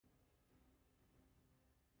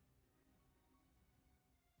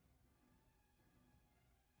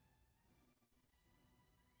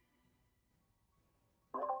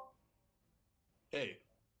Hey,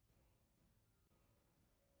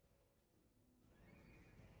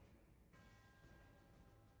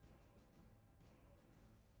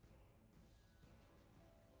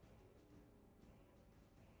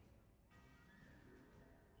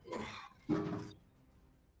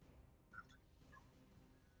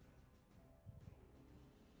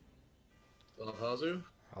 Hazu?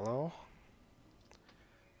 Hello?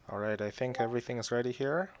 Alright, I think everything is ready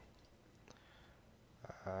here.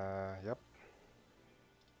 Yep.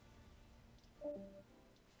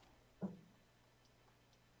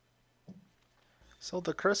 So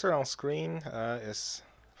the cursor on screen is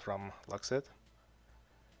from Lukcid.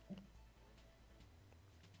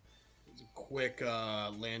 It's a quick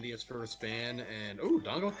Landius first ban, and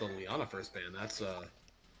Dongo with the Liana first ban. That's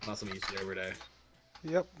not something you see every day.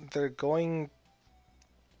 Yep, they're going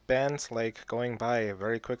bans like going by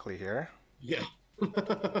very quickly here. Yeah.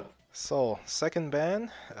 So, second ban,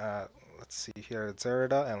 let's see here,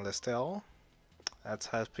 Zerida and Listel. That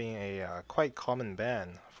has been a quite common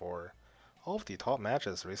ban for all of the top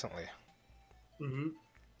matches recently. hmm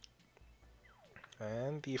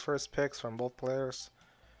And the first picks from both players,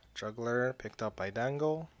 Juggler picked up by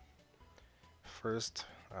Dango. First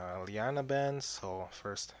Liana ban, so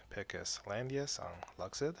first pick is Landius on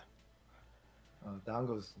Lukcid.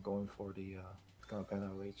 Dango's going for he's gonna ban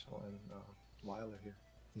out Rachel and Weiler here.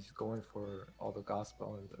 He's going for all the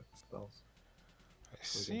gospel and the spells. I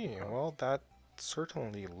So he can see, pick up. well that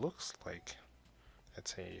certainly looks like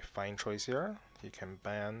it's a fine choice here. He can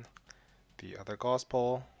ban the other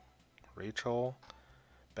Gospel, Rachel,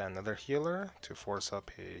 ban another healer to force up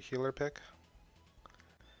a healer pick.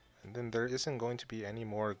 And then there isn't going to be any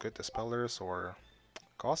more good Dispellers or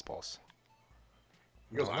Gospels.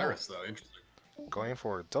 He goes Oh no, Iris though. Interesting. going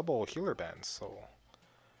for double healer bans, so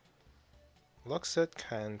Lukcid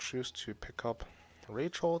can choose to pick up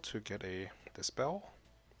Rachel to get a Dispel,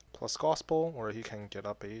 plus Gospel, or he can get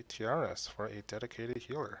up a Tiaras for a dedicated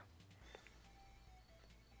healer.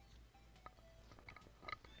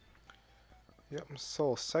 Yep,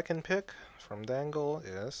 so second pick from Dangle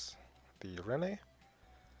is the Rene,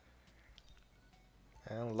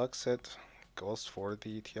 and Lukcid goes for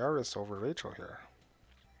the Tiaras over Rachel here.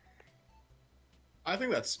 I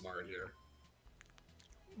think that's smart here.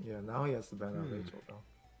 Yeah, now he has to ban out Rachel though,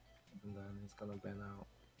 and then he's gonna ban out.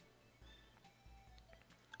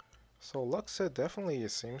 So Lukcid definitely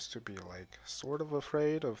seems to be like sort of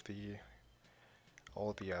afraid of the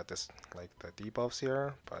all the like the debuffs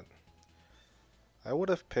here, but I would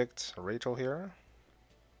have picked Rachel here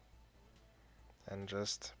and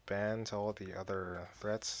just banned all the other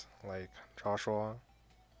threats like Joshua,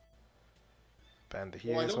 banned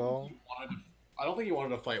the Well, He as well. I don't think he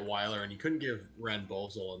wanted to fight Weiler, and he couldn't give Ren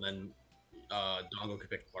Bozel, and then Dongo could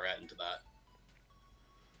pick Claret into that.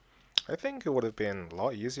 I think it would have been a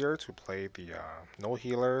lot easier to play the no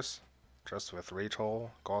healers just with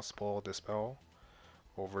Rachel, Gospel, Dispel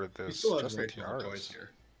over He this still has just a Rachel as a choice Tiaras. here.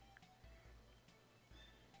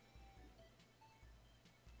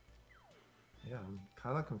 Yeah, I'm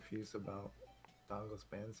kind of confused about Dango's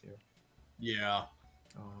bans here. Yeah.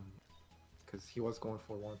 Because he was going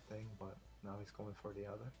for one thing, but now he's going for the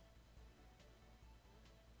other.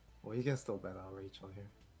 Well, he can still ban out Rachel here.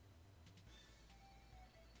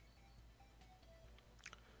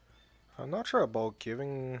 I'm not sure about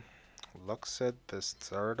giving Lukcid this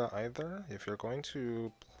Zarda either. If you're going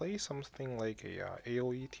to play something like a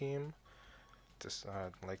AoE team, this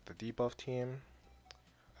like the debuff team,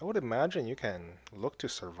 I would imagine you can look to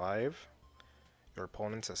survive your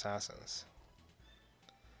opponent's assassins.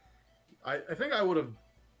 I think I would have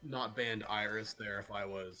not banned Iris there if I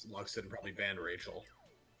was Luxed and probably banned Rachel.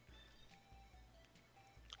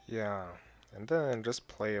 Yeah, and then just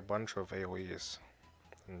play a bunch of AoEs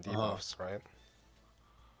and debuffs, right?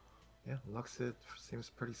 Yeah, Lukcid seems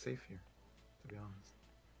pretty safe here, to be honest.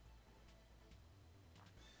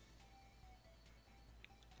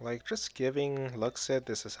 Like, just giving Lukcid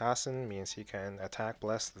this assassin means he can attack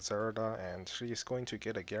bless the Zerda, and she's going to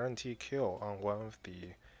get a guaranteed kill on one of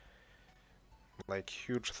the like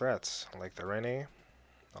huge threats, like the Rene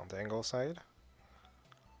on the angle side.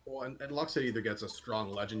 Well, and Luxed either gets a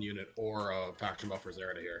strong legend unit or a faction buff for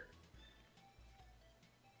Zerida here.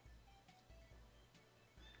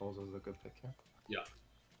 Bozo's a good pick here. Yeah.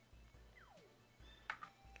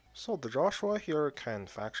 So the Joshua here can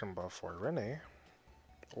faction buff for Rene,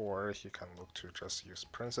 or he can look to just use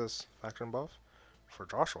Princess faction buff for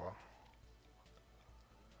Joshua.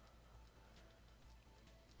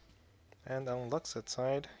 And on Lux's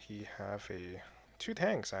side, he have two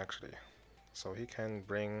tanks actually. So he can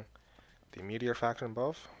bring the Meteor faction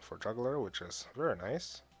buff for Juggler, which is very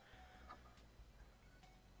nice.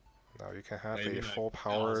 Now you can have Maybe a not full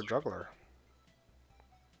power Bowser. juggler.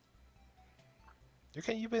 You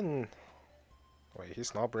can even... Wait,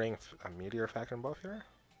 he's not bringing a meteor faction buff here?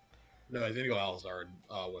 No, he's gonna go Alzard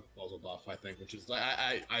with muzzle buff, I think, which is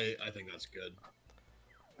I think that's good.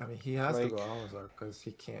 I mean, he has to Like- go Alizar because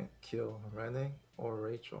he can't kill Rene or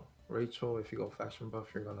Rachel. Rachel, if you go faction buff,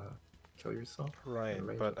 you're gonna kill yourself. Right, and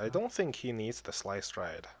Rachel but I can't. don't think he needs the Slice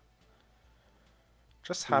Stride.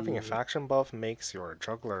 Just He- having a faction buff makes your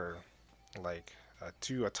juggler like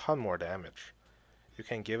do a ton more damage. You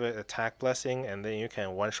can give it attack blessing and then you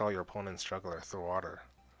can one-shot your opponent's juggler through water.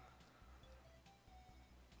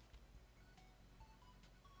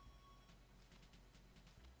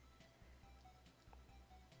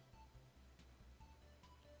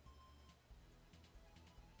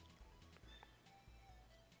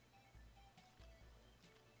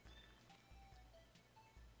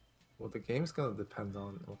 Well, the game's gonna depend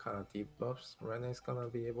on what kind of debuffs Rene's gonna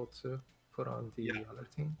be able to put on the Yeah. other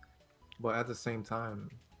team. But at the same time,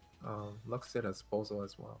 Lukcid has Bozo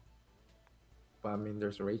as well. But I mean,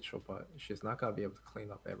 there's Rachel, but she's not gonna be able to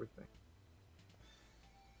clean up everything.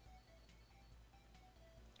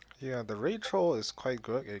 Yeah, the Rachel is quite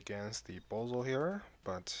good against the Bozo here,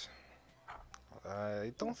 but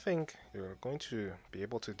I don't think you're going to be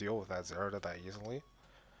able to deal with that Zerda that easily.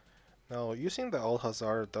 Now, using the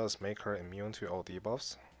Alhazar does make her immune to all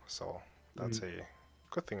debuffs, so that's a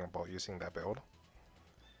good thing about using that build.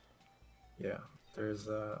 Yeah, there's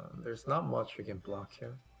not much you can block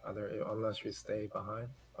here, unless you stay behind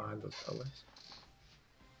those pillars.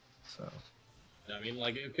 So I mean,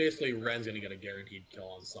 like basically, Ren's gonna get a guaranteed kill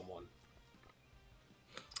on someone.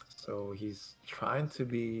 so he's trying to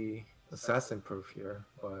be assassin proof here,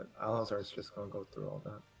 but Alhazar is just gonna go through all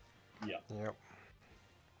that. Yeah. Yep.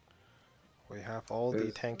 We have all the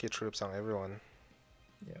There's- tanky troops on everyone.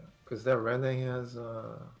 Yeah, because that Rene has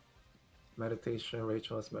meditation,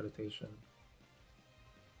 Rachel has meditation.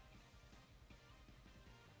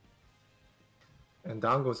 And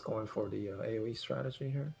Dango's going for the AoE strategy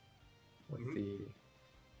here with the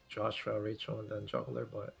Joshua, Rachel, and then Juggler,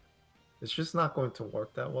 but it's just not going to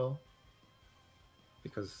work that well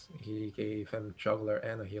because he gave him Juggler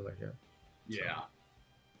and a healer here. Yeah.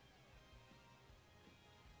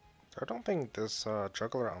 I don't think this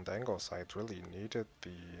juggler on Dango side really needed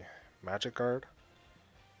the magic guard.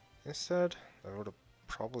 Instead, I would have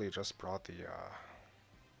probably just brought the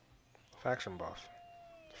faction buff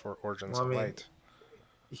for Origins Well, I of mean, Light.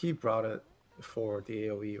 He brought it for the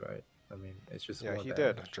AoE, right? I mean, it's just Yeah, more he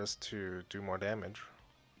damage. did, just to do more damage.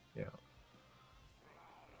 Yeah.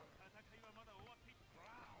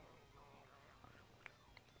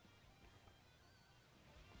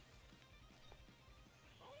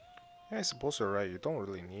 Yeah, I suppose you're right. You don't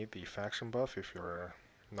really need the faction buff if you're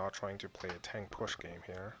not trying to play a tank push game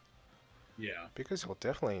here. Yeah. Because you'll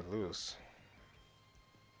definitely lose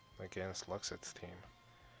against Luxid's team.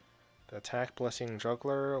 The attack blessing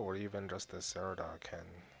juggler or even just the Zerda can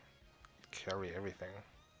carry everything.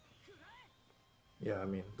 Yeah, I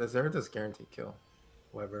mean, the Zerda's guaranteed kill,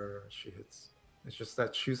 whoever she hits. It's just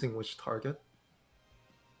that choosing which target.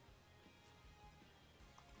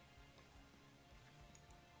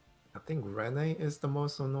 I think Rene is the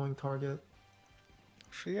most annoying target.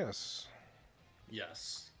 She is.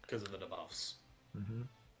 Yes, because of the debuffs. Mm-hmm.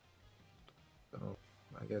 So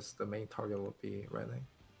I guess the main target will be Rene.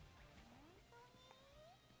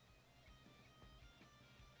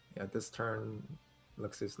 Yeah, this turn,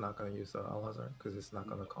 Lukcid's not going to use Alhazar because it's not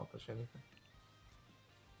going to accomplish anything.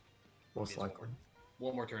 Most Needs one likely.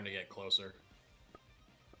 One more turn to get closer.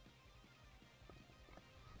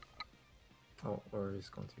 Oh, or he's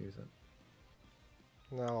going to use it.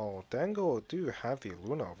 Now, Dango do have the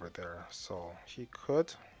Luna over there, so he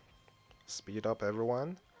could speed up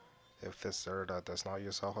everyone if this Zerda does not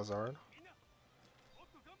use Alhazard.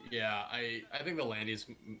 Yeah, I think the Landi's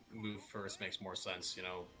move first makes more sense, you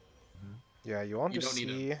know. Yeah, you want You to don't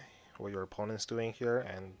need see what your opponent's doing here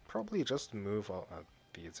and probably just move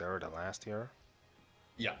the Zerda last here.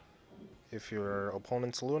 Yeah. If your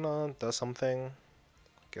opponent's Luna does something,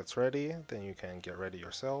 gets ready, then you can get ready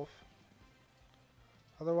yourself.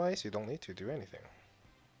 Otherwise, you don't need to do anything.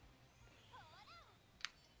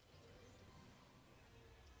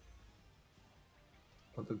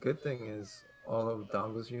 Well, the good thing is all of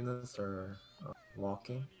Dango's units are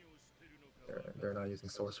walking. They're not using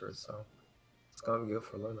sorcerers, so it's gonna be good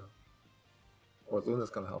for Luna. Or Luna's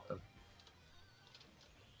gonna help them.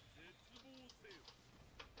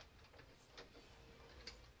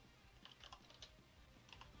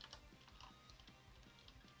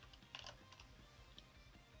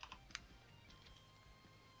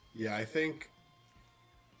 Yeah, I think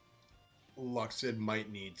Lukcid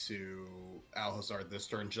might need to Alhazard this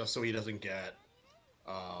turn just so he doesn't get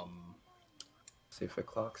See if it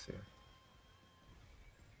clocks here.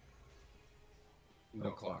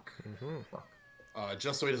 no clock. Clock.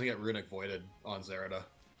 Just so he doesn't get Runic Voided on Zerida.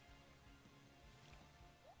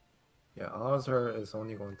 Yeah, Alhazard is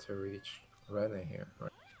only going to reach Rene here,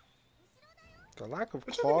 right? The lack of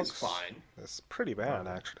Which I think is clocks fine. is pretty bad,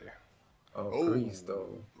 actually. Oh, Breeze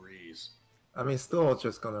though. Breeze. I mean, still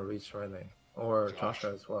just gonna reach Rene or Josh.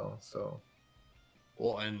 Joshua as well. So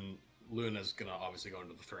Well, and Luna's gonna obviously go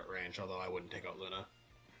into the threat range, although I wouldn't take out Luna.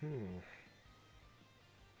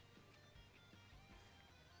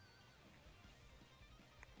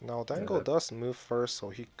 Now Dango does move first, so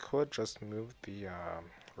he could just move the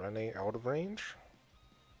Rene out of range.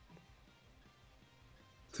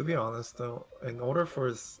 to be honest, though, in order for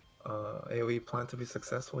his AOE plan to be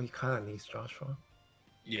successful, he kind of needs Joshua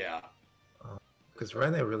Yeah. because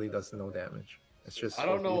Rene really does no damage. It's just I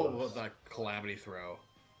don't know heals. what that Calamity throw.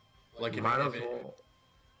 Like, if Might it, as well,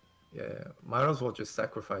 yeah, might as well just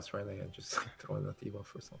sacrifice Rene and just throw in a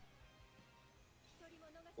debuff or something.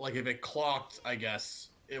 like if it clocked, I guess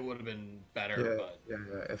it would have been better. Yeah, But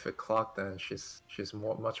yeah. If it clocked, then she's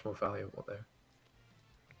much more valuable there.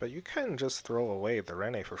 But you can just throw away the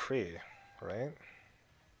Rene for free, right?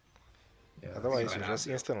 Yeah. Otherwise might you have just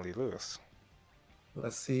to. instantly lose.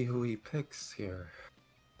 Let's see who he picks here.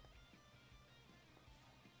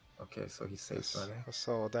 Okay, so he saves Rene.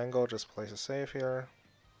 So Dango just plays a save here.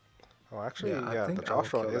 Oh, actually, Yeah, I yeah, think the I would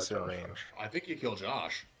Joshua kill is that in Joshua. range. I think you kill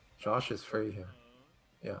Josh. Josh is free here.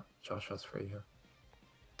 Yeah, Joshua's free here.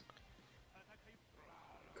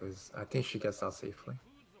 Because I think she gets out safely.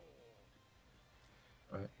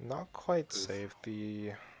 Right? Not quite safe.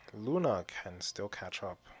 The Luna can still catch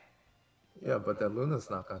up. Yeah, but the Luna's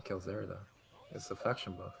not gonna kill Zerida. It's a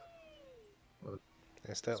faction buff.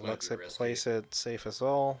 Instead, This might be Lukcid risky. plays it safe as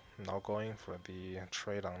well. Now going for the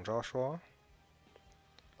trade on Joshua.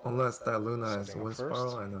 Unless that Luna has Setting up Wind first.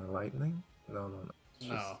 Spiral and a Lightning. No. It's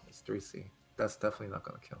just, No. it's 3C. That's definitely not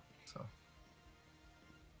gonna kill. So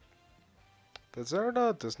The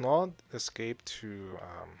Zerda does not escape to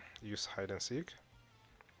use hide and seek.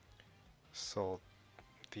 So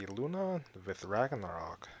the Luna with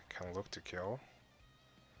Ragnarok can look to kill.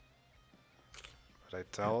 But I I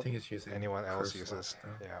doubt think it's using anyone else Curse uses. Last now.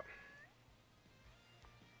 Yeah.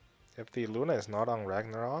 If the Luna is not on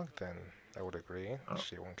Ragnarok, then I would agree. Oh,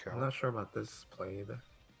 She won't kill. I'm not sure about this play either.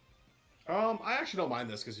 I actually don't mind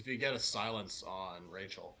this because if you get a silence on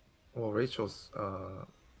Rachel. Well, Rachel's Oh,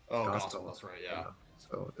 Gospel. Gospel, that's right, yeah.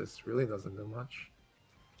 So this really doesn't do much.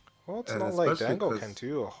 Well, it's And not like especially Dango 'cause- can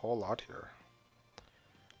do a whole lot here.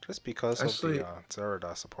 Just because Actually- of the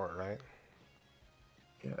Zerda support, right?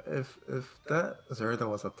 Yeah, if that Zerda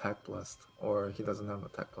was attack blessed, or he doesn't have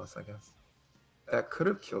attack blessed, I guess, that could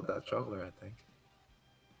have killed that juggler, I think.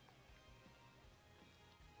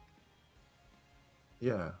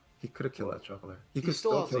 Yeah, he could have killed that juggler. He could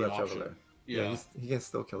still still has kill the that option. juggler. Yeah. He can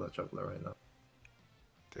still kill that juggler right now.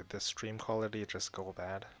 Did the stream quality just go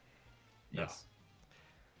bad? Yes.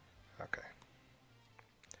 Okay.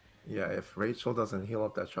 Yeah, if Rachel doesn't heal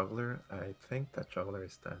up that juggler, I think that juggler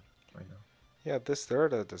is dead right now. Yeah, this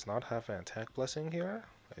Zerda does not have an attack blessing here.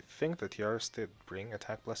 I think the TRs did bring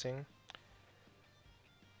attack blessing.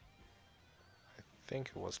 I think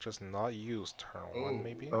it was just not used turn 1,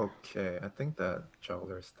 maybe? Okay, I think that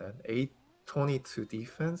juggler is dead. 822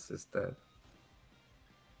 defense is dead.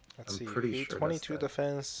 Let's I'm see, pretty sure that's 822 that.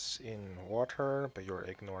 defense in water, but you're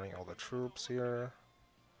ignoring all the troops here.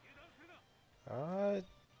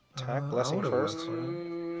 Attack blessing I would've first. went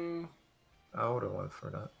for it. I would have went for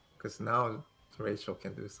that. Because now Rachel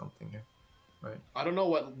can do something here. Right? I don't know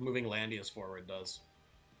what moving Landius forward does.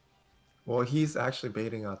 Well, he's actually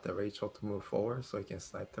baiting out the Rachel to move forward so he can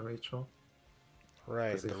snipe the Rachel.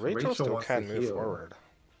 Right, 'Cause the if Rachel Rachel still wants can to move heal- forward.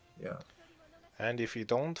 Yeah. And if you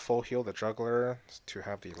don't full heal the juggler to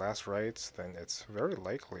have the last rites, then it's very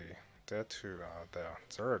likely dead to the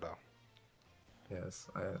Zerda. Yes,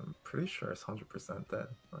 I am pretty sure it's 100% dead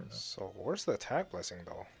right now. So where's the attack blessing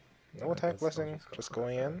though? Yeah, No I attack guess I'll blessing, go just for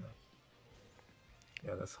going that in. right now.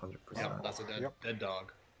 Yeah, that's 100%. Yep, that's a dead, Yep. dead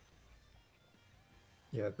dog.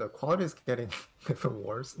 Yeah, the quality is getting even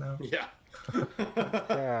worse now. Yeah.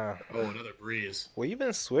 Yeah. Oh, another breeze. We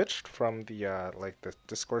even switched from the like the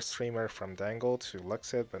Discord streamer from Dangle to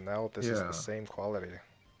Lukcid, but now this is Yeah. the same quality.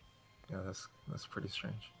 Yeah, that's pretty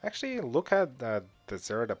strange. Actually, look at the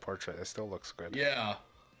Zerda portrait. It still looks good. Yeah.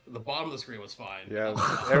 The bottom of the screen was fine. Yeah,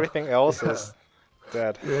 everything else Yeah. is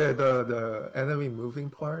dead. Yeah, the enemy moving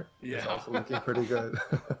part is Yeah. also looking pretty good.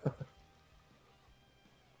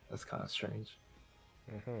 That's kind of strange.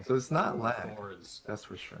 So it's not lag, Thorns. that's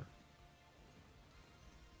for sure.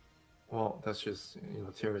 Well, that's just, you know,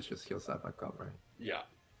 Tyrus just heals that back up, right? Yeah.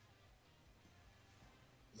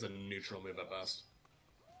 It's a neutral move at best.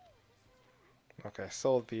 Okay,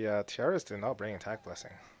 so the Tiaras do not bring attack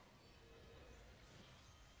blessing.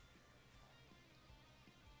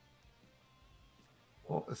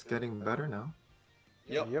 Well, it's getting better now.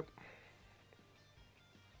 Yep.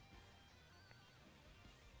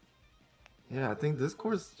 Yeah, I think this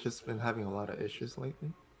core's just been having a lot of issues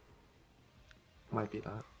lately. Might be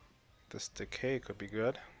that. This decay could be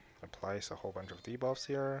good. Applies a whole bunch of debuffs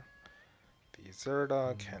here. The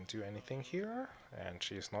Zerda can't do anything here, and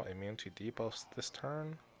she's not immune to debuffs this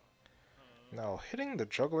turn. Now, hitting the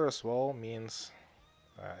juggler as well means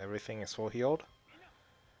everything is full healed.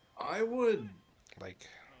 I would... Like,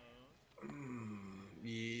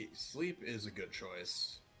 sleep is a good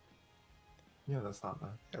choice. Yeah, that's not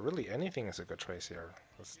bad. yeah, really anything is a good choice here.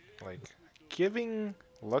 It's like giving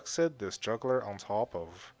Lukcid this juggler on top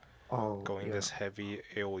of going yeah. this heavy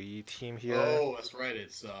AoE team here. Oh, that's right.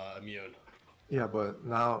 It's immune. Yeah, but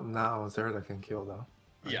now Zerda can kill though.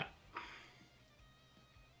 Right? Yeah.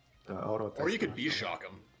 The auto Or you could B-shock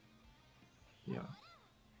him. Yeah.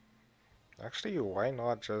 Actually, why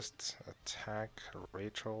not just attack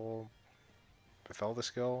Rachel without the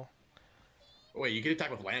skill? Wait, you can attack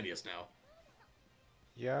with Landius now.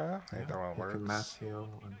 Yeah, I think that one You works. can mass heal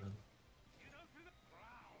and then...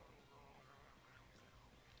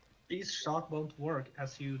 These shock won't work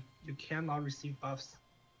as you cannot receive buffs.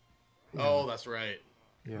 Yeah. Oh, that's right.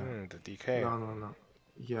 Yeah. The DK. No.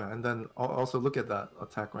 Yeah, and then also look at that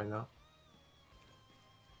attack right now.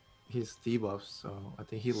 He's debuffed, so I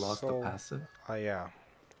think he lost the passive. Yeah.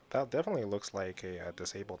 That definitely looks like a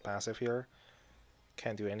disabled passive here.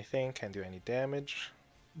 Can't do anything, can't do any damage.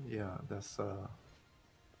 Yeah, that's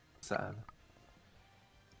sad.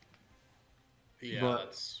 Yeah, But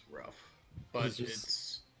that's rough. But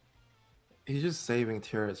he's just saving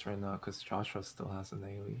Tyrus right now because Joshua still has an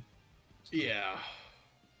AoE. Yeah.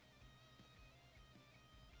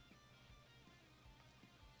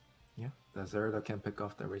 Yeah, the Zerda can pick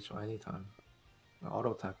off the Rachel anytime. The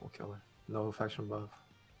auto attack will kill her. No affection buff.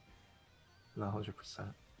 Not 100%.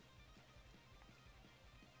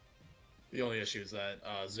 The only issue is that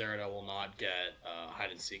Zerda will not get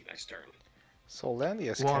hide and seek next turn. So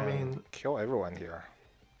Landius Well, can I mean, kill everyone here.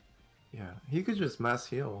 yeah, he could just mass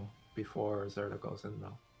heal before Zerda goes in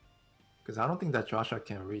though. Because I don't think that Joshua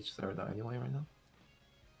can reach Zerda anyway right now.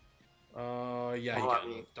 Yeah, he Oh, I can.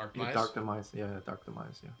 mean, Dark yeah, Demise? Dark Demise, yeah, Dark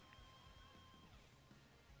Demise, yeah.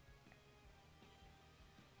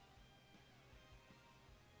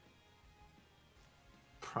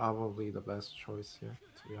 Probably the best choice here,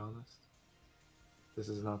 to be honest. This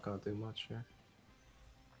is not gonna do much here.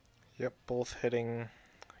 Yep, both hitting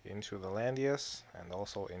into the Landius and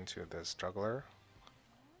also into this juggler.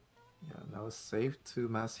 Yeah, now it's safe to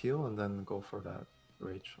mass heal and then go for that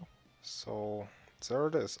Rachel. So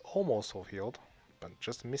Zerda is almost full healed, but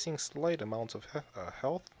just missing slight amounts of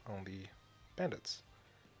health on the bandits.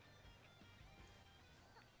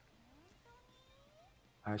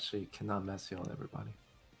 I actually cannot mass heal everybody.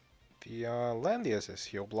 The Landius is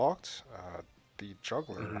heal blocked. The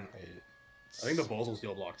juggler, I think the Bozal's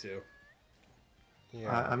heal block too.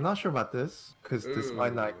 yeah, I'm not sure about this, because this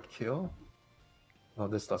might not kill. No,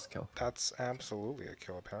 this does kill. that's absolutely a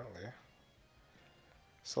kill apparently.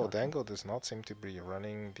 So Okay. Dango does not seem to be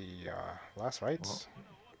running the last rites.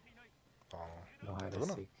 No hide and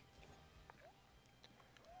Luna. seek.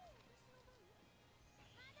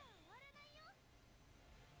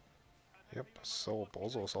 Yep, so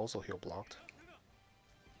Bozo is also heal blocked.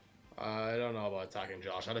 I don't know about attacking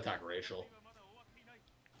Josh. I'd attack Rachel.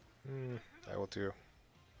 I will do.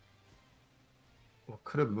 Well,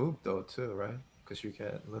 could have moved though too, right? Because you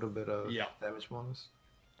get a little bit of Yeah. damage bonus.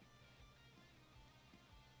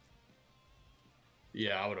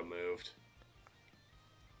 Yeah, I would have moved.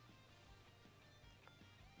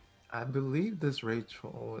 I believe this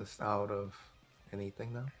Rachel is out of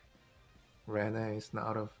anything now. Rene is not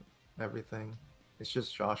out of everything. It's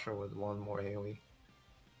just Joshua with one more AoE.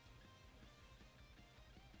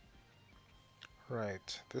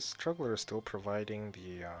 Right, this juggler is still providing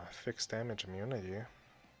the fixed damage immunity.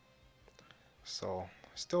 So,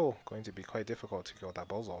 still going to be quite difficult to kill that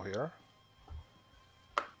Bozo here.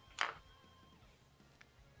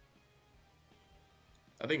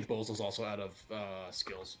 I think Bozal's also out of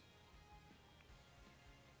skills.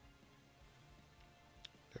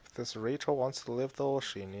 If this Rachel wants to live though,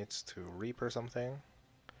 she needs to reap or something.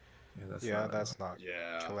 Yeah, That's not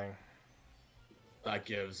Yeah. killing. That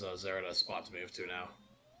gives Zerda a spot to move to now.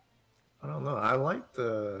 I don't know. I like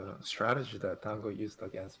the strategy that Dango used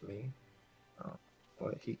against me,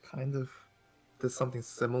 but he kind of did something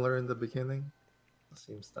similar in the beginning. It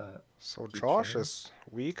seems that So he Josh changed. is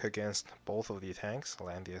weak against both of the tanks,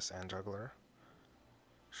 Landius and Juggler.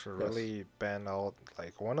 Should Yes. really ban out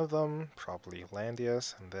like one of them, probably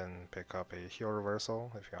Landius, and then pick up a heal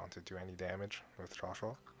reversal if you want to do any damage with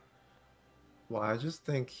Joshua. Well, I just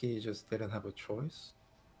think he just didn't have a choice.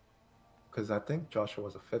 Because I think Joshua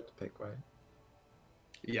was a fifth pick, right?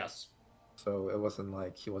 Yes. So it wasn't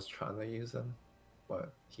like he was trying to use him,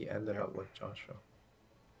 but he ended Yep. up with Joshua.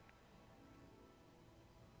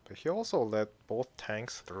 But he also let both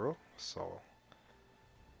tanks through, so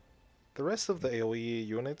the rest of the AoE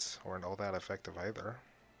units weren't all that effective either.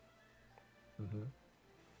 Mm-hmm.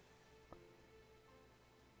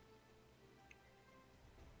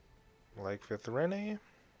 Like with Rene,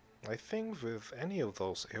 I think with any of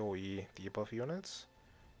those AoE debuff units,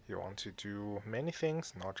 you want to do many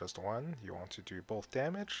things, not just one. You want to do both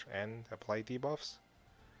damage and apply debuffs.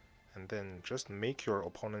 And then just make your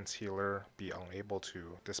opponent's healer be unable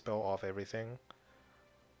to dispel off everything.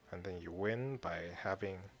 And then you win by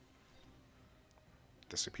having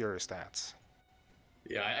the superior stats.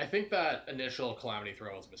 Yeah, I think that initial Calamity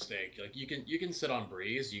throw was a mistake. Like you can sit on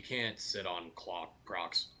Breeze, you can't sit on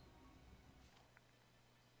Crocs.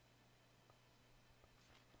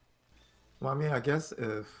 Well, I mean, I guess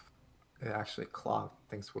if it actually clocked,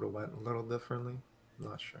 things would have went a little differently. I'm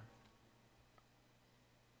not sure.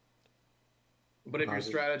 But if No, your I just-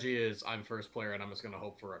 strategy is I'm first player and I'm just gonna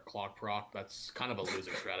hope for a clock proc, that's kind of a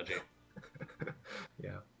losing strategy.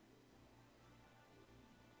 Yeah.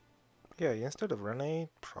 Yeah, instead of Rene,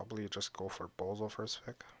 probably just go for Bozo first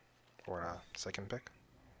pick. Or a second pick.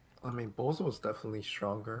 I mean, Bozo is definitely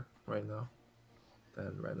stronger right now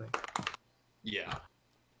than Rene. Yeah.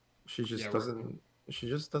 She just Yeah, doesn't. She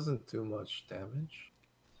just doesn't do much damage.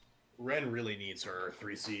 Ren really needs her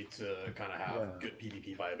 3C to kind of have Yeah. good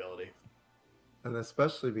PvP viability. And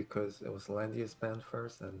especially because it was Landius banned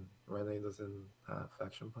first, and Rene doesn't have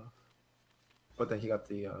faction buff. But then he got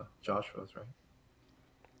the Joshua's, right?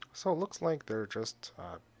 So it looks like they're just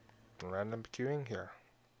random queuing here.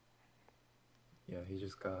 Yeah, he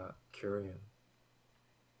just got Curian.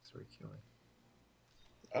 He's re-queuing.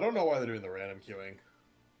 I don't know why they're doing the random queuing.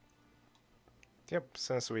 Yep,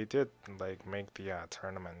 since we did like make the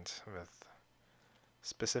tournament with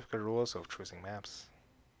specific rules of choosing maps.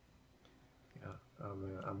 Yeah,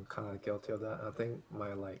 I'm kind of guilty of that. I think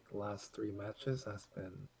my like last 3 matches has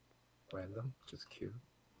been random, just queue.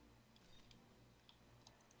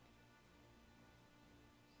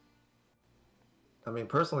 I mean,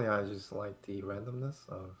 personally, I just like the randomness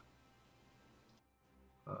of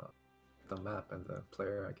the map and the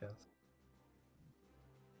player, I guess.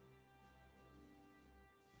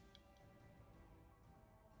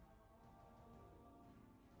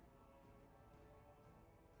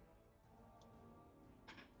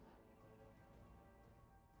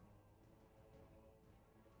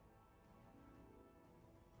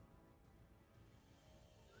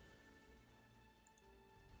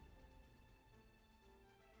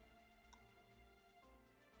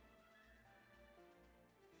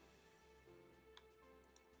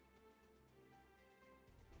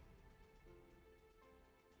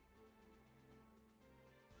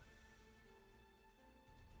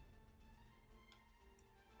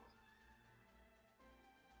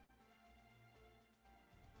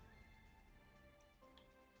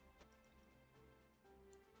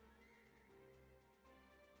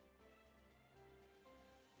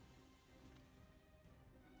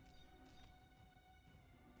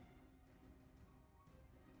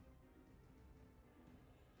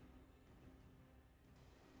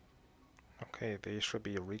 Okay, they should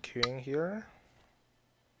be requeuing here.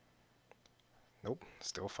 Nope,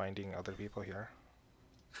 still finding other people here.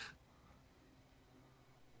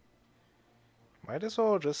 Might as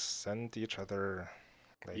well just send each other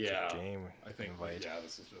like Yeah, a game I think. invite. Yeah,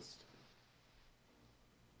 this is just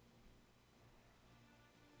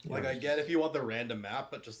like Yeah, I get if you want the random map,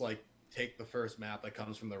 but just like take the first map that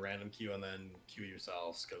comes from the random queue and then queue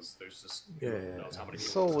yourselves because there's just Yeah, who yeah, knows how many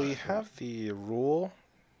people. So we inside. have the rule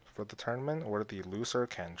for the tournament where the loser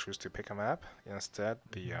can choose to pick a map. Instead,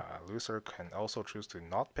 the loser can also choose to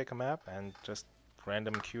not pick a map and just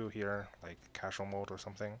random queue here, like casual mode or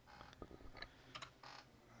something.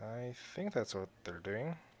 I think that's what they're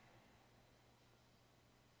doing.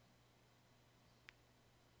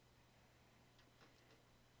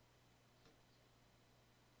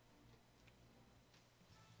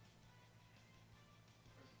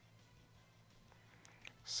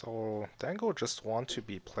 So Dango just want to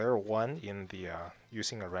be player 1 in the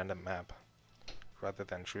using a random map rather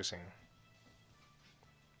than choosing.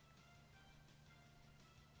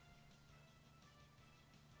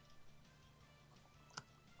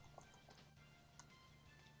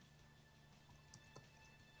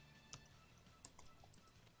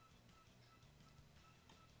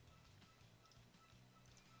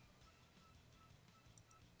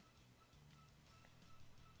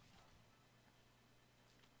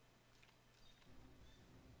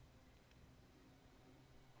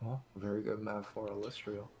 Well, very good map for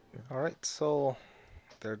Illustrio. Yeah. Alright, so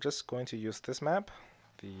they're just going to use this map,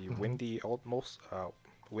 the Windy Outpost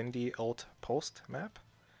map,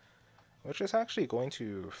 which is actually going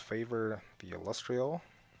to favor the Illustrio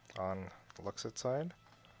on the Lukcid side.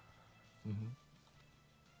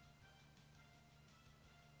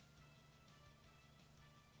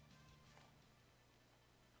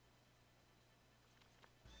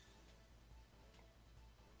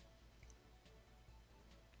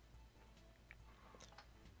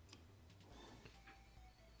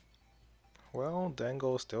 Well,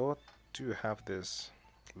 Dango still do have this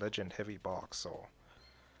legend heavy box, so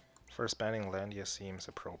first banning Landia seems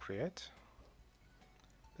appropriate.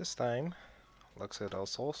 This time, Lukcid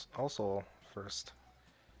also first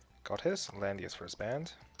got his Landia's first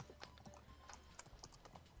banned.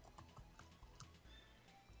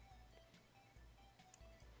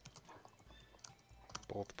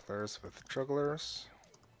 Both players with jugglers.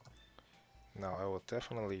 Now I will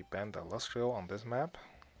definitely ban the Illustrio on this map.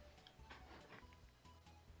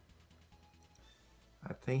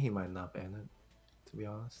 I think he might not ban it, to be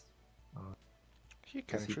honest. He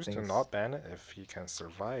can he choose to thinks- not ban it if he can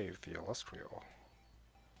survive the Illustrio.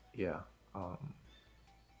 Yeah. I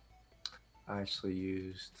actually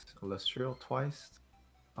used Illustrio twice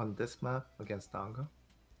on this map against Dango,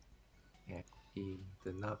 and he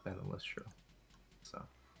did not ban Illustrio. So.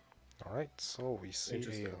 Alright, so we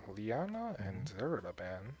see a Liana and Zerida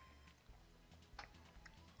ban.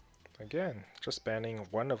 Again, just banning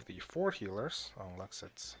one of the 4 healers on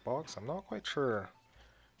Lukcid's box. I'm not quite sure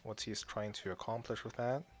what he's trying to accomplish with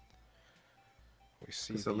that. We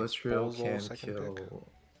see the Illustrio Bozo can second kill pick.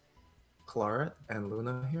 Claret and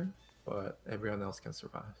Luna here, but everyone else can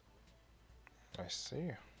survive. I see.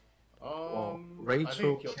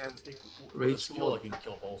 Rachel I think can. Rachel skill can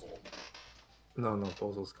kill Bozel. No,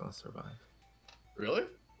 Bozo's gonna survive. Really?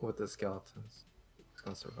 With the skeletons, he's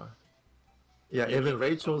gonna survive. Yeah, even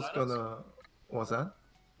Rachel's gonna. What's that?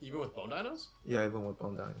 Even with bone dinos? Yeah, even with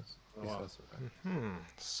bone dinos, Oh, he's wow. gonna survive.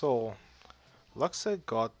 So, Lukcid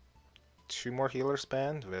got 2 more healers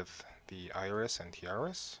banned with the Iris and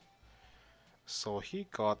Tiaris. So he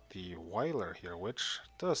got the Weiler here, which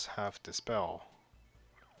does have Dispel.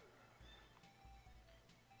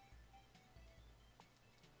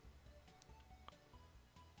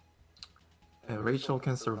 And Rachel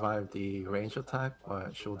can survive the range attack,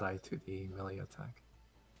 but she'll die to the melee attack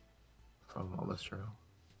from Illustrio.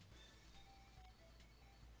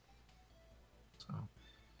 So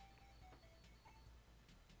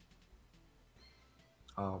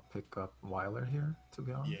I'll pick up Weiler here, to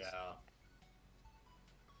be honest. Yeah.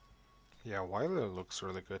 Yeah, Weiler looks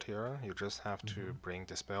really good here. You just have to bring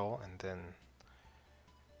Dispel and then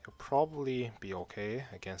you'll probably be okay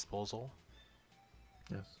against Bozel.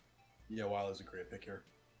 Yes. Yeah, Wild is a great pick here.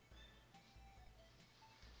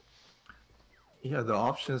 Yeah, the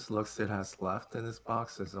options Lukcid has left in this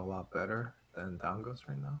box is a lot better than Dango's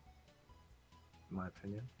right now, in my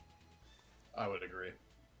opinion. I would agree.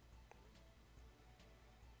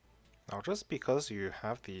 Now, just because you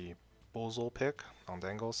have the Bozel pick on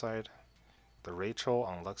Dango's side, the Rachel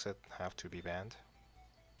on Lukcid have to be banned.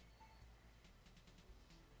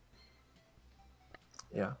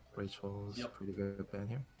 Yeah, Rachel's Yep. pretty good ban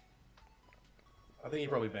here. I think he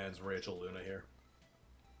probably bans Rachel Luna here.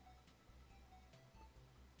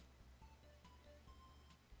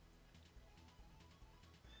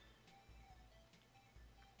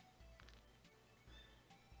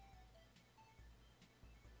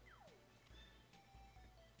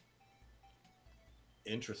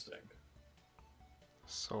 Interesting.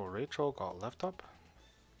 So Rachel got left up.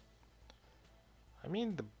 I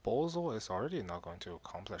mean, the Bozel is already not going to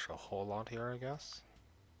accomplish a whole lot here, I guess.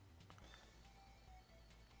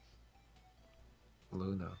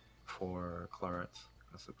 Luna for Claret,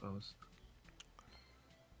 I suppose.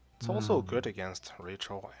 It's also good against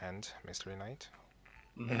Rachel and Mystery Knight.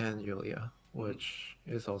 And Yulia, which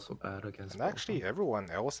is also bad against And actually everyone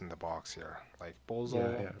else in the box here, like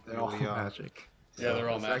Bozel, yeah, they're all Yulia. magic. Yeah, they're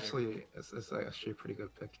all it's magic. Actually, it's actually a pretty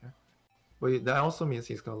good pick here. Wait, that also means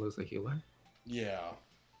he's gonna lose a healer. Yeah.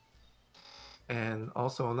 And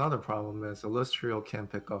also another problem is Illustrio can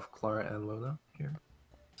pick off Clara and Luna here.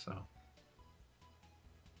 So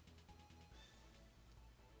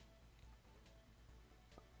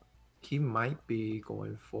he might be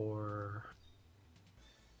going for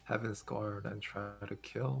Heaven's Guard and try to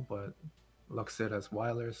kill, but Lukcid has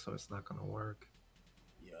Wyler, so it's not gonna work.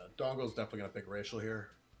 Yeah, Dongo's definitely gonna pick Rachel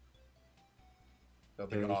here.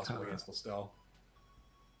 That'll be Yeah, awesome kinda- against Listel.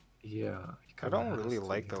 Yeah, he I kinda don't has really to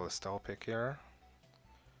like the here. Listel pick here.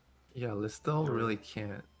 Yeah, Listel You're- really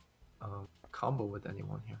can't combo with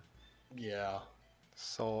anyone here. Yeah.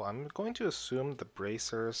 So I'm going to assume the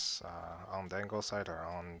bracers on Dango's side are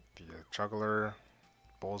on the Juggler,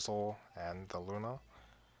 Bozo, and the Luna.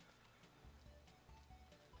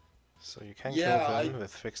 So you can Yeah, kill them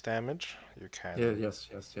with fixed damage. You can. Yeah,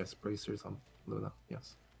 yes. Bracers on Luna,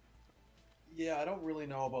 yes. Yeah, I don't really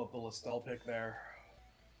know about the Listel pick there.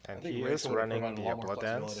 I And think he Rachel is would have running provided a the lot more Blood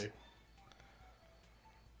Dance. flexibility.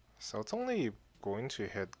 So it's only going to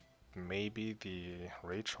hit maybe the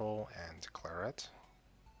Rachel and Claret.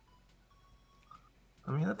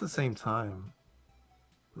 I mean, at the same time,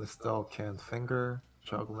 Listel can finger,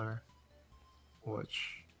 Juggler, or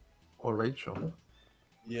Rachel.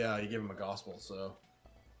 Yeah, you give him a gospel, so.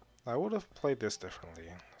 I would have played this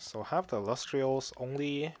differently. So have the Lustrio's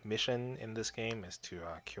only mission in this game is to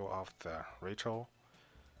kill off the Rachel.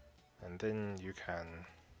 And then you can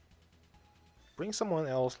bring someone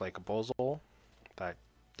else like a Bozo that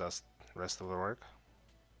does the rest of the work.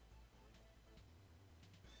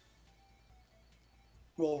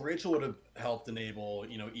 Well, Rachel would have helped enable,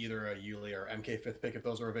 either a Yuli or MK fifth pick if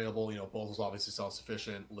those were available. Both was obviously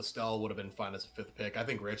self-sufficient. Listel would have been fine as a fifth pick. I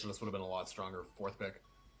think Rachel just would have been a lot stronger fourth pick.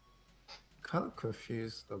 Kind of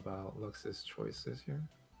confused about Lux's choices here.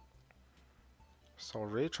 So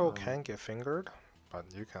Rachel can get fingered, but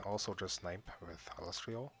you can also just snipe with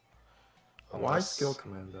Lustrio. Why skill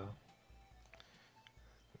command though?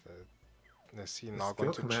 Is he The not skill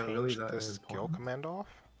going to command change really the that skill important? command off?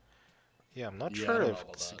 Yeah, I'm not Yeah, I sure don't know if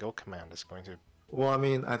about the that. skill command is going to. Well, I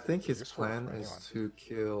mean, I think his Useful plan for is anyone. to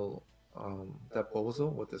kill that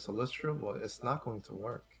Bozo with this Illustrio, but it's not going to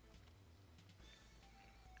work.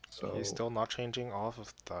 So He's still not changing off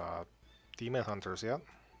of the Demon Hunters yet.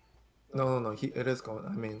 no. It is going.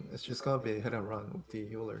 I mean, it's just gonna be a hit and run with the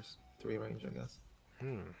healers, 3 range, I guess. I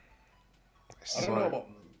I see. don't know about.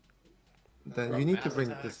 Then you need to bring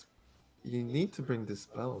this. You need to bring this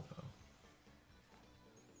spell though.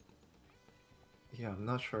 Yeah, I'm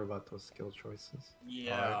not sure about those skill choices.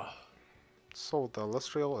 Yeah. So the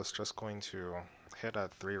Lustrio is just going to hit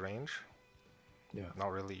at 3 range, Yeah.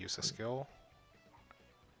 not really use a skill.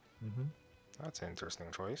 Mm-hmm. That's an interesting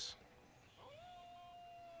choice.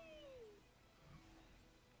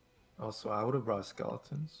 Also, I would have brought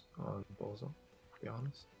skeletons on Bozo, to be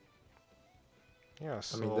honest. Yeah,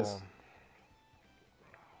 so I mean, this.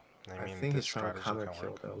 I mean, think this he's trying to strategy counter can kill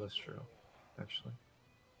work. the Illustrio, actually.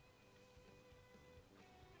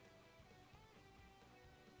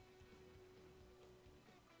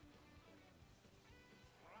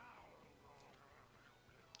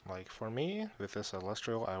 Like for me, with this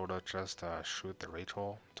Lustrio, I would have just shoot the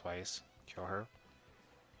Rachel twice, kill her,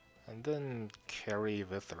 and then carry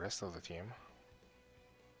with the rest of the team.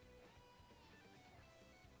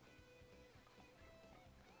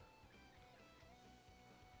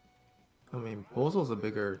 I mean, Bozo's a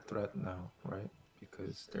bigger threat now, right?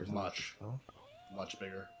 Because there's Much. No? Much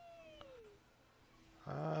bigger.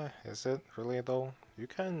 Is it really though? You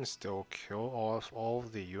can still kill all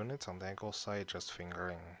of the units on the angle side just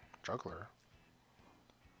fingering Juggler.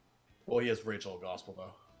 Well, he has Rachel gospel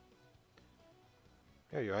though.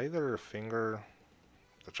 Yeah, you either finger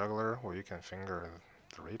the Juggler or you can finger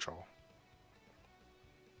the Rachel.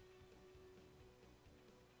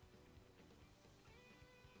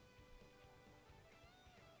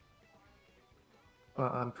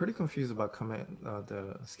 I'm pretty confused about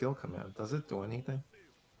the skill command. Does it do anything?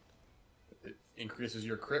 It increases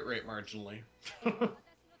your crit rate marginally.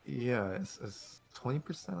 Yeah, it's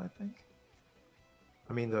 20%, I think.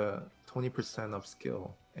 I mean, the 20% of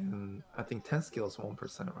skill, and I think 10 skill is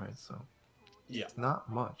 1%, right? So Yeah. it's not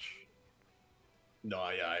much. No,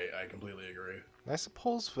 yeah, I completely agree. I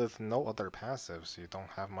suppose with no other passives, you don't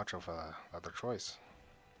have much of a other choice.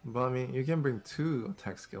 But I mean, you can bring 2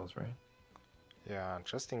 attack skills, right? Yeah,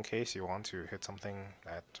 just in case you want to hit something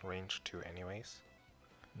at range 2 anyways.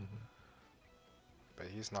 Mm-hmm. But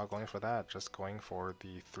he's not going for that, just going for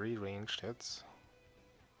the 3 ranged hits.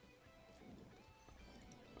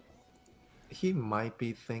 He might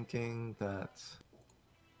be thinking that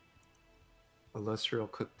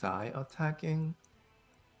Illustrio could die attacking,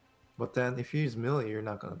 but then if you use melee, you're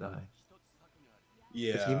not gonna die.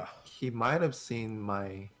 Yeah. He might have seen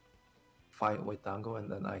my fight with Dango and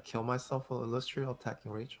then I kill myself with Illustrio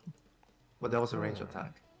attacking Rachel. But that was a range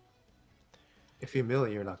attack. If you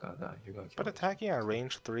melee, you're not gonna die. You're gonna kill But Rachel. attacking at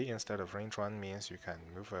range 3 instead of range 1 means you can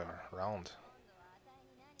move around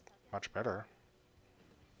much better.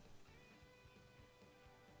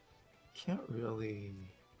 Can't really.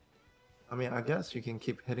 I mean, I guess you can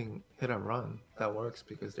keep hit and run. That works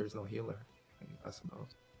because there's no healer, I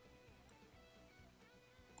suppose.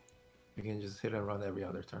 You can just hit and run every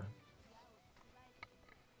other turn.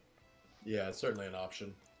 Yeah, it's certainly an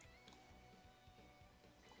option.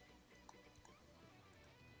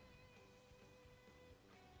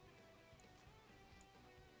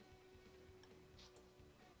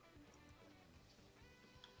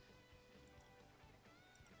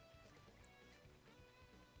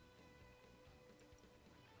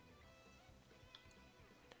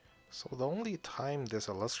 So the only time this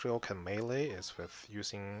Illustrio can melee is with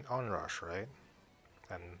using onrush, right?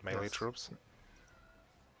 And melee Yes. troops.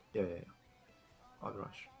 Yeah.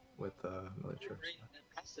 Onrush with melee troops.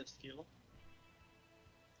 Passive skill.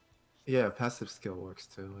 Yeah, passive skill works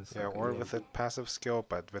too. It's Yeah, like or with a passive skill,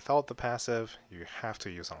 but without the passive, you have to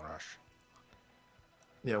use onrush.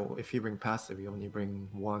 Yeah, well, if you bring passive, you only bring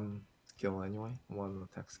one skill anyway, one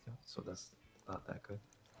attack skill, so that's not that good.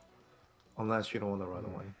 Unless you don't want to run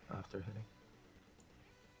away after hitting.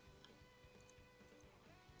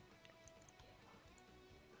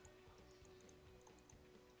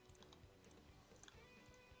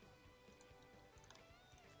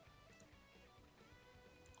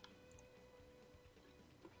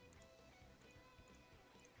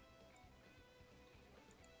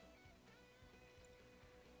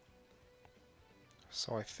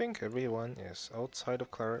 So I think everyone is outside of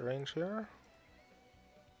claret range here.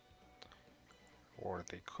 Or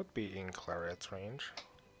they could be in claret's range.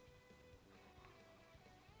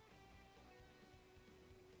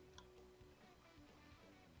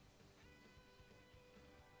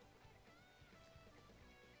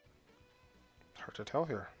 Hard to tell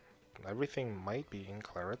here. Everything might be in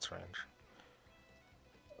claret's range.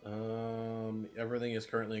 Everything is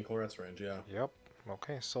currently in Claret's range, yeah. Yep.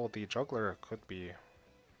 Okay, so the juggler could be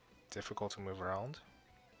difficult to move around.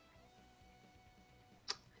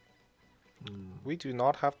 We do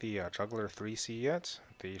not have the juggler 3C yet.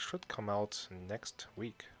 They should come out next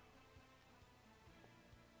week.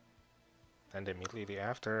 And immediately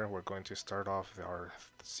after, we're going to start off our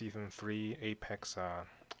Season 3 Apex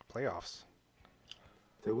playoffs.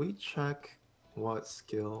 Did we check what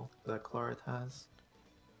skill that Claret has?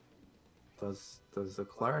 Does the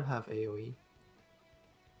Claret have AoE?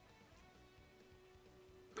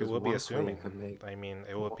 It will be one play assuming. could make- I mean,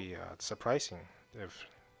 it would be surprising if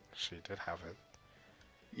she did have it.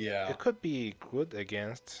 Yeah. It could be good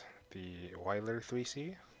against the Weiler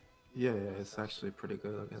 3C. Yeah, it's actually pretty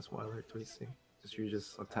good against Weiler 3C. Because you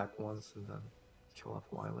just attack once and then kill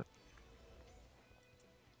off Weiler.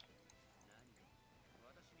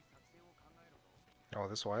 Oh,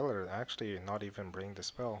 this Weiler actually not even bring the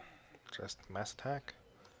spell, just mass attack.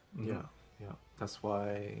 Yeah. That's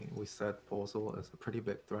why we said Bozel is a pretty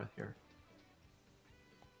big threat here.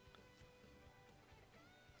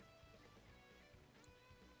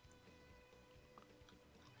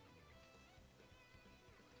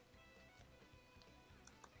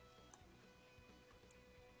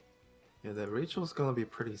 Yeah, the Rachel's gonna be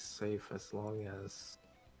pretty safe as long as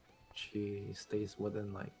she stays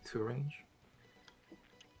within like 2 range.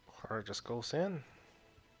 Or just goes in.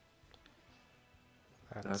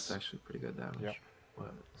 That's actually pretty good damage. Yep.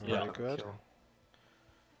 But it's Very not gonna good. kill.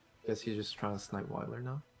 Guess he's just trying to snipe Weiler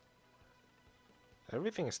now.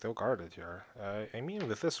 Everything is still guarded here. I mean,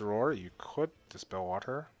 with this roar, you could dispel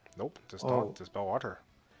water. Nope, does not dispel water.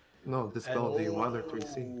 No, dispel the Weiler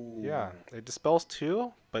 3C. Yeah, it dispels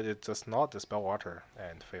 2, but it does not dispel water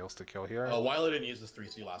and fails to kill here. Weiler didn't use his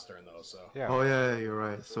 3C last turn though, so. Yeah. Oh yeah, you're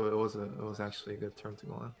right. So it was actually a good turn to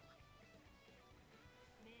go on.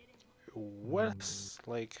 Was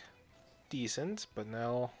like decent, but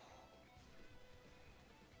now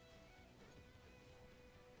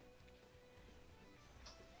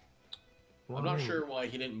I'm not sure why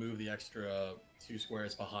he didn't move the extra 2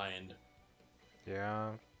 squares behind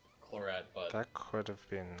yeah, Claret, but that could have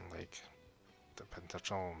been like the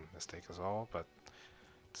potential mistake as well, but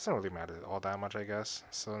it doesn't really matter all that much, I guess,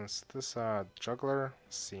 since this juggler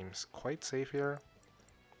seems quite safe here.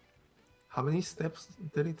 How many steps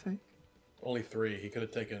did he take? only 3. He could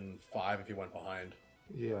have taken 5 if he went behind.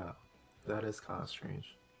 Yeah, that is kind of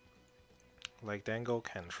strange. Like Dango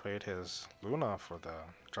can trade his Luna for the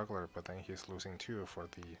juggler, but then he's losing 2 for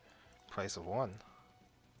the price of 1.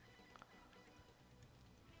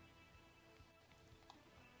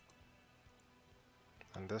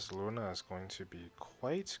 And this Luna is going to be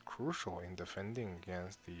quite crucial in defending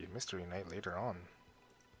against the Mystery Knight later on.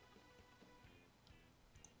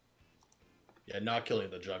 Yeah, not killing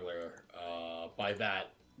the juggler by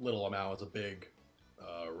that little amount is a big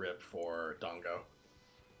rip for Dango.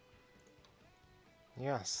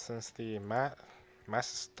 Yeah, since the mass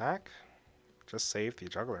stack just saved the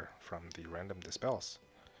juggler from the random dispels.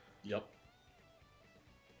 Yep.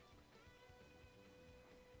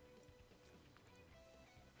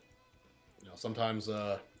 You know, sometimes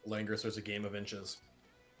Langrisser's a game of inches.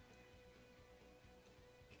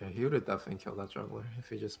 Yeah, he would have definitely killed that juggler if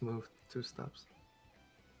he just moved 2 steps.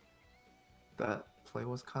 That play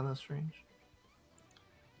was kind of strange.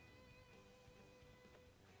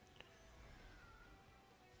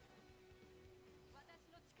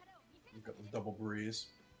 You've got the double breeze.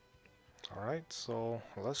 Alright, so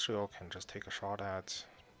Celestial can just take a shot at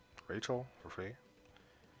Rachel for free.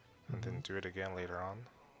 And then do it again later on.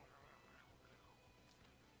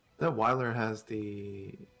 That Weiler has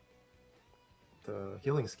the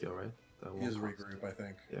healing skill, right? He is regroup, I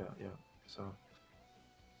think. Yeah, yeah. So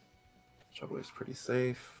juggler's pretty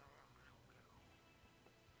safe.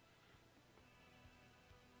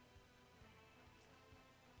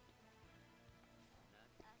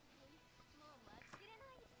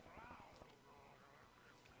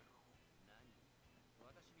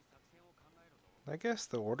 I guess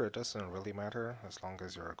the order doesn't really matter as long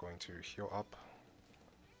as you're going to heal up.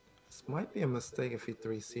 This might be a mistake if he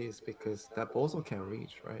 3Cs because that Bozo can't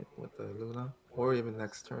reach, right? With the Luna. Or even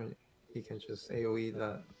next turn, he can just AoE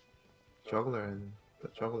that juggler and the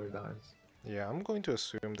juggler dies. Yeah, I'm going to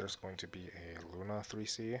assume there's going to be a Luna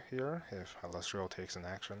 3C here if Celestial takes an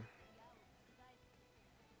action.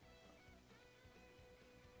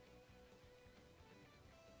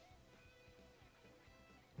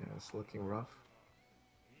 Yeah, it's looking rough.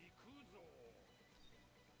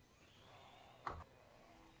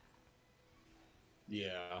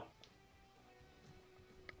 Yeah.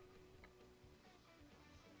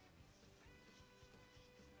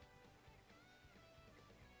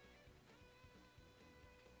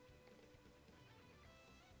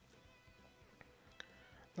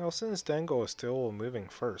 Now, since Dango is still moving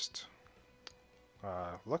first,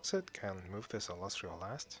 Lukcid can move this Celestial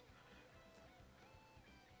last.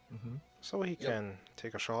 So he can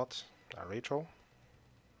take a shot at Rachel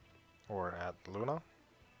or at Luna,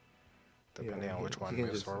 depending on which one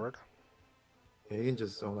moves forward. Yeah, he can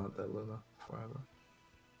just zone out that Luna forever.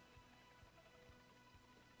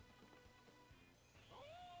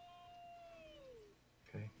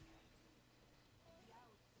 Okay.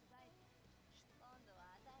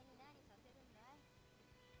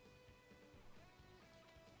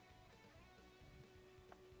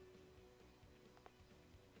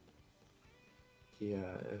 Yeah,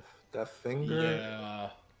 if that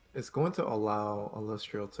finger is going to allow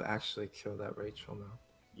Illustrial to actually kill that Rachel now.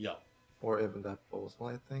 Yep. Or even that Boswell,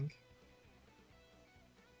 I think.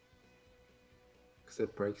 Because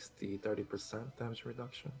it breaks the 30% damage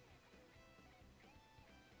reduction.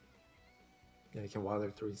 Yeah, you can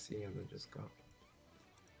Wilder 3C and then just go.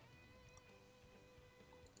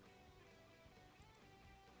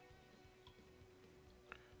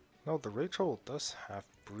 No, the Rachel does have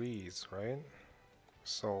Breeze, right?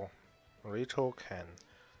 So Rachel can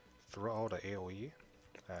throw out an AoE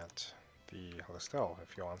at the Lestel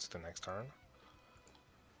if he wants to next turn.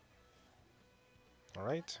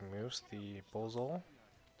 Alright, moves the Bozo.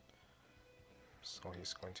 So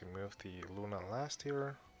he's going to move the Luna last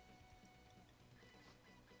here.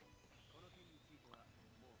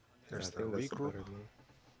 There's the regroup.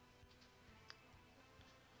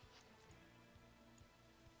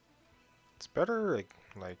 It's better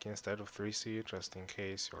like instead of 3C, just in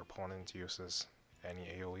case your opponent uses any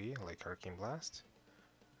AoE like Arcane Blast.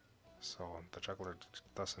 So the juggler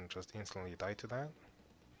doesn't just instantly die to that.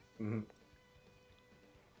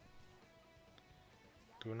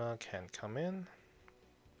 Luna can come in.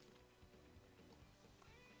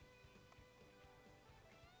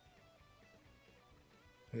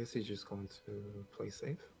 I guess he's just going to play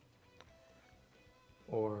safe.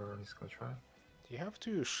 Or he's going to try. You have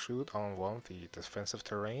to shoot on one of the defensive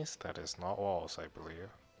terrains that is not walls, I believe.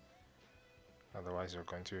 Otherwise you're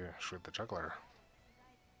going to shoot the juggler.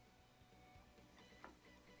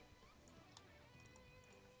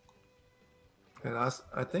 And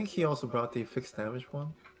I think he also brought the fixed damage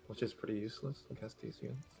one, which is pretty useless against these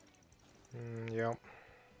units. Yeah.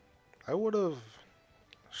 I would have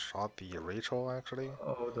shot the Rachel actually.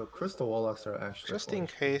 Oh, the crystal warlocks are actually just in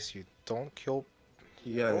case you don't kill.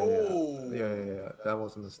 Yeah, that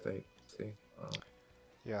was a mistake. See,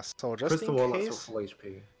 Yeah, so just Crystal in Warlocks are case full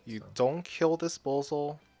HP. you so. don't kill this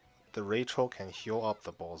Bozo, the Rachel can heal up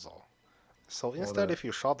the Bozo. So instead, that- if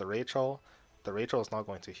you shot the Rachel is not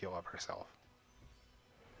going to heal up herself.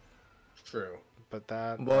 True. But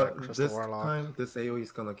that But Crystal this Warlock, time, this AoE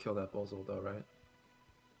is gonna kill that Bozo though, right?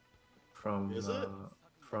 Is it?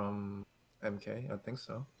 From MK, I think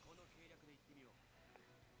so.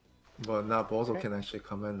 But now Bozo Okay. can actually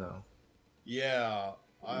come in now. Yeah.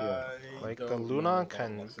 Yeah. like the don't know Luna about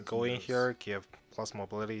can Lukcid go in moves. here, give plus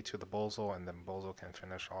mobility to the Bozo, and then Bozo can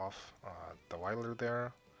finish off the Wyler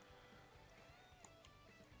there.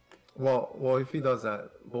 Well, if he does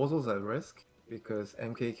that, Bozo's at risk because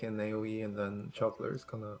MK can AoE and then Juggler is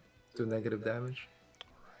gonna do negative damage,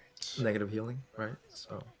 Right. negative healing, right?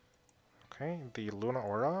 So Okay, the Luna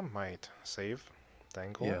Aura might save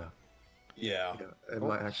Dango. yeah, Yeah. yeah, it Oh.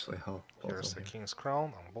 might actually help. Here's Bozo the here. King's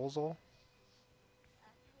Crown on Bozo.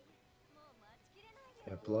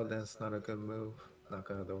 Yeah, Blood Dance not a good move. Not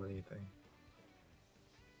gonna do anything.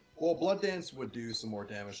 Well, Blood Dance would do some more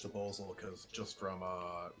damage to Bozel because just from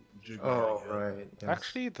Juggler. Oh right. Yes.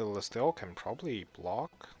 Actually, the Listel can probably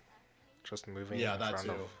block, just moving Yeah, in that front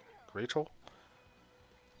too. of Rachel.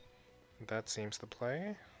 That seems to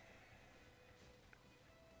play.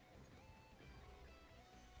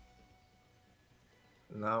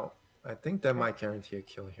 Now I think that might guarantee a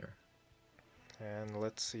kill here. And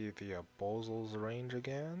let's see the Bozel's range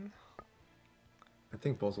again. I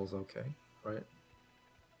think Bozo's okay, right?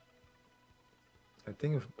 I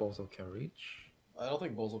think if Bozo can reach. I don't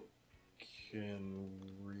think Bozel can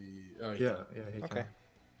Oh, he Yeah, can. yeah, he Okay. can.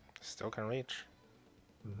 Still can reach.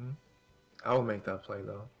 I will make that play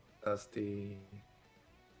though. That's the.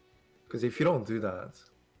 Because if you don't do that,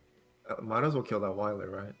 might as well kill that Wyler,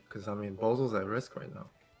 right? Because I mean, Bozo's at risk right now.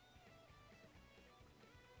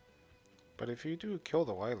 But if you do kill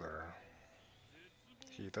the Wyler,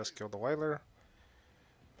 he does kill the Wyler.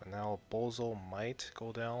 But now Bozo might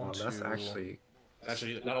go down Oh, to. that's actually.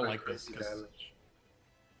 Actually, I don't like this crazy 'cause- damage.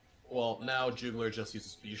 Well, now Juggler just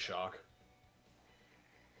uses Beast Shock.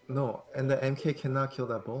 No, and the MK cannot kill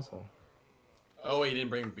that Bozo. Oh, wait, he didn't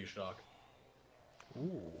bring Beast Shock.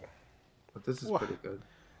 Ooh. But this is Wha- pretty good.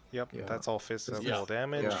 Yep, Yeah. that's all physical Yeah.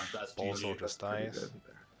 damage. Yeah, that's Bozo GG. just Pretty dies. good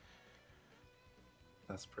there.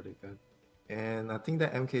 That's pretty good. And I think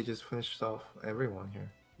that MK just finished off everyone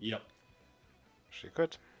here. Yep. She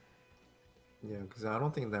could. Yeah, because I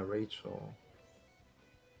don't think that Rachel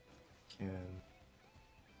can.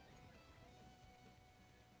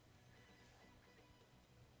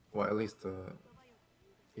 Well, at least the.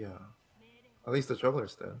 Yeah. At least the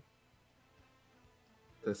Juggler's dead.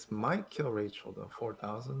 This might kill Rachel though.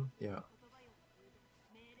 4,000? Yeah.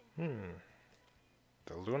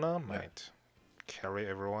 The Luna might carry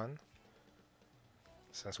everyone.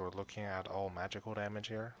 Since we're looking at all magical damage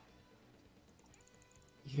here.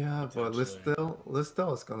 Yeah, but Potentially.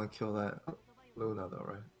 Listel is gonna kill that Luna though,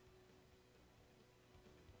 right?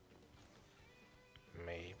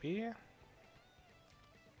 Maybe?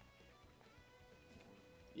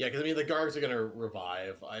 Yeah, because I mean, the guards are gonna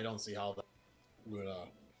revive. I don't see how the Luna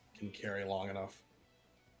can carry long enough.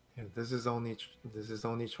 Yeah, this is only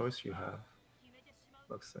choice you have.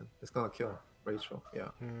 Lukcid. It's gonna kill Rachel. Yeah,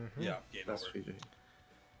 Yeah, game that's over. GG.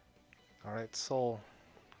 Alright, so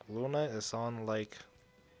Luna is on like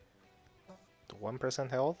 1%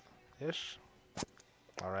 health-ish.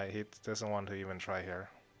 Alright, he doesn't want to even try here.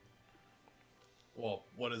 Well,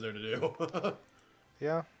 what is there to do?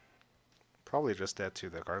 Yeah, probably just dead to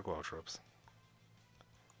the gargoyle troops.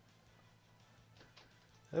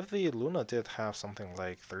 If the Luna did have something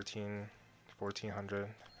like 1400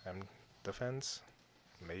 defense,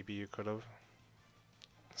 maybe you could have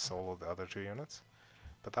soloed the other 2 units.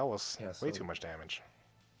 But that was Yeah, way so- too much damage.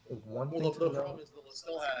 One Well, thing the to know. problem is that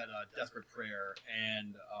still had Desperate Prayer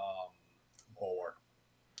and Bulwark.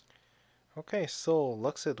 Okay, so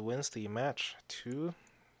Lukcid wins the match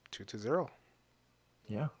 2-0.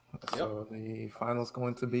 Yeah. So the final's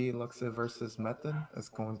going to be Lukcid versus Method. It's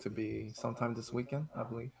going to be sometime this weekend, I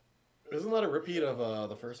believe. Isn't that a repeat of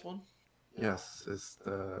the first one? Yes, it's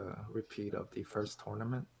the repeat of the first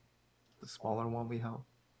tournament, the smaller one we held.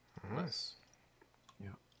 Nice.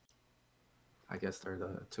 I guess they're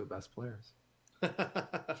the 2 best players.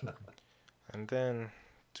 And then,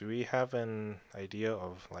 do we have an idea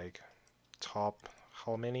of like top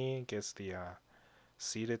how many gets the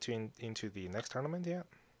seeded into the next tournament yet?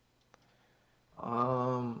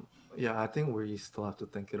 Yeah, I think we still have to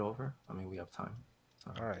think it over. I mean, we have time.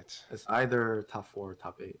 So All right. it's either top 4 or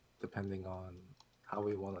top 8, depending on how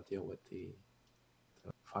we want to deal with the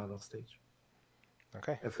final stage.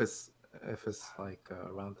 Okay. If it's if it's like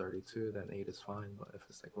round 32, then 8 is fine. But if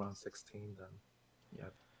it's like round 16, then yeah.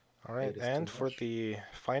 All right, 8 is and too for much. the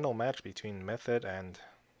final match between Method and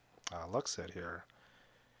Lukcid here.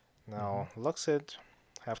 Now, Lukcid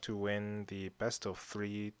have to win the best of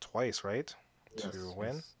 3 twice, right? Yes, To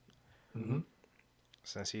win. yes. Mm-hmm.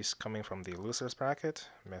 Since he's coming from the loser's bracket,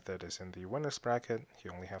 Method is in the winner's bracket. He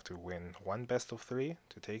only have to win 1 best of 3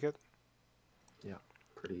 to take it. Yeah,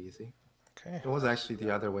 pretty easy. Okay. It was actually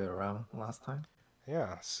the other way around last time.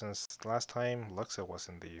 Yeah, since last time Lukcid was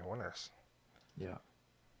in the winners. Yeah.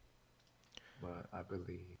 But I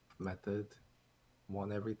believe Method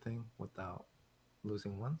won everything without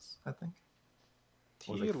losing once, I think.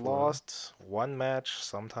 Or He like 4-0. lost 1 match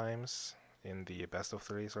sometimes in the best of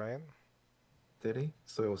 3s, right? Did he?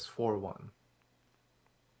 So it was 4-1.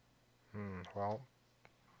 Well,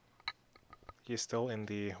 he's still in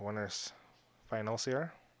the winners finals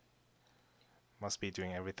here. Must be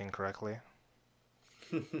doing everything correctly.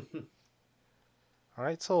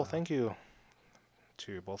 Alright, so thank you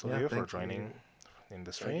to both of you for joining in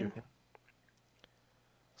the stream.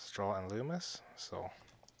 Straw and Loomis. So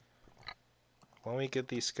when we get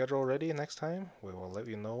the schedule ready next time, we will let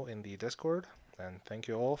you know in the Discord. And thank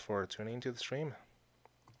you all for tuning into the stream.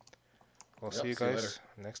 We'll see you guys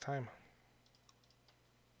next time.